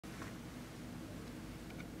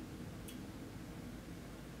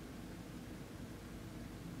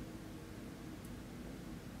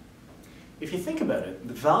If you think about it,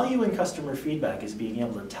 the value in customer feedback is being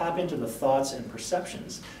able to tap into the thoughts and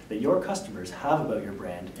perceptions that your customers have about your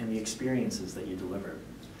brand and the experiences that you deliver.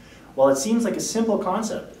 While it seems like a simple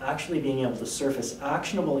concept, actually being able to surface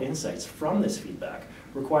actionable insights from this feedback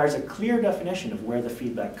requires a clear definition of where the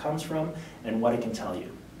feedback comes from and what it can tell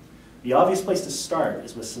you. The obvious place to start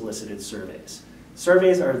is with solicited surveys.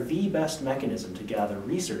 Surveys are the best mechanism to gather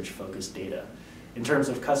research-focused data. In terms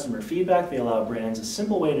of customer feedback, they allow brands a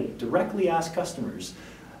simple way to directly ask customers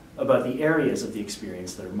about the areas of the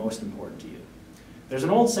experience that are most important to you. There's an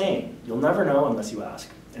old saying, you'll never know unless you ask.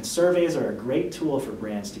 And surveys are a great tool for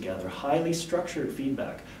brands to gather highly structured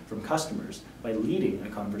feedback from customers by leading a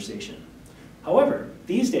conversation. However,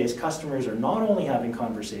 these days customers are not only having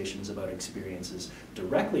conversations about experiences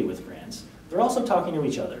directly with brands, they're also talking to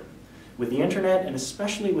each other. With the internet and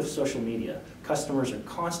especially with social media, customers are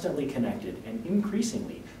constantly connected, and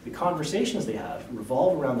increasingly the conversations they have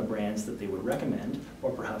revolve around the brands that they would recommend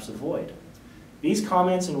or perhaps avoid. These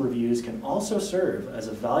comments and reviews can also serve as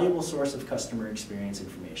a valuable source of customer experience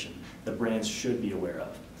information that brands should be aware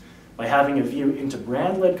of. By having a view into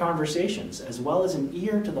brand-led conversations, as well as an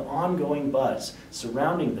ear to the ongoing buzz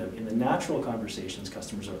surrounding them in the natural conversations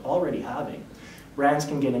customers are already having, brands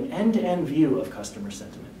can get an end-to-end view of customer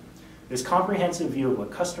sentiment. This comprehensive view of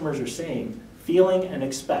what customers are saying, feeling, and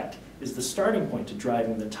expect is the starting point to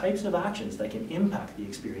driving the types of actions that can impact the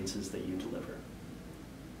experiences that you deliver.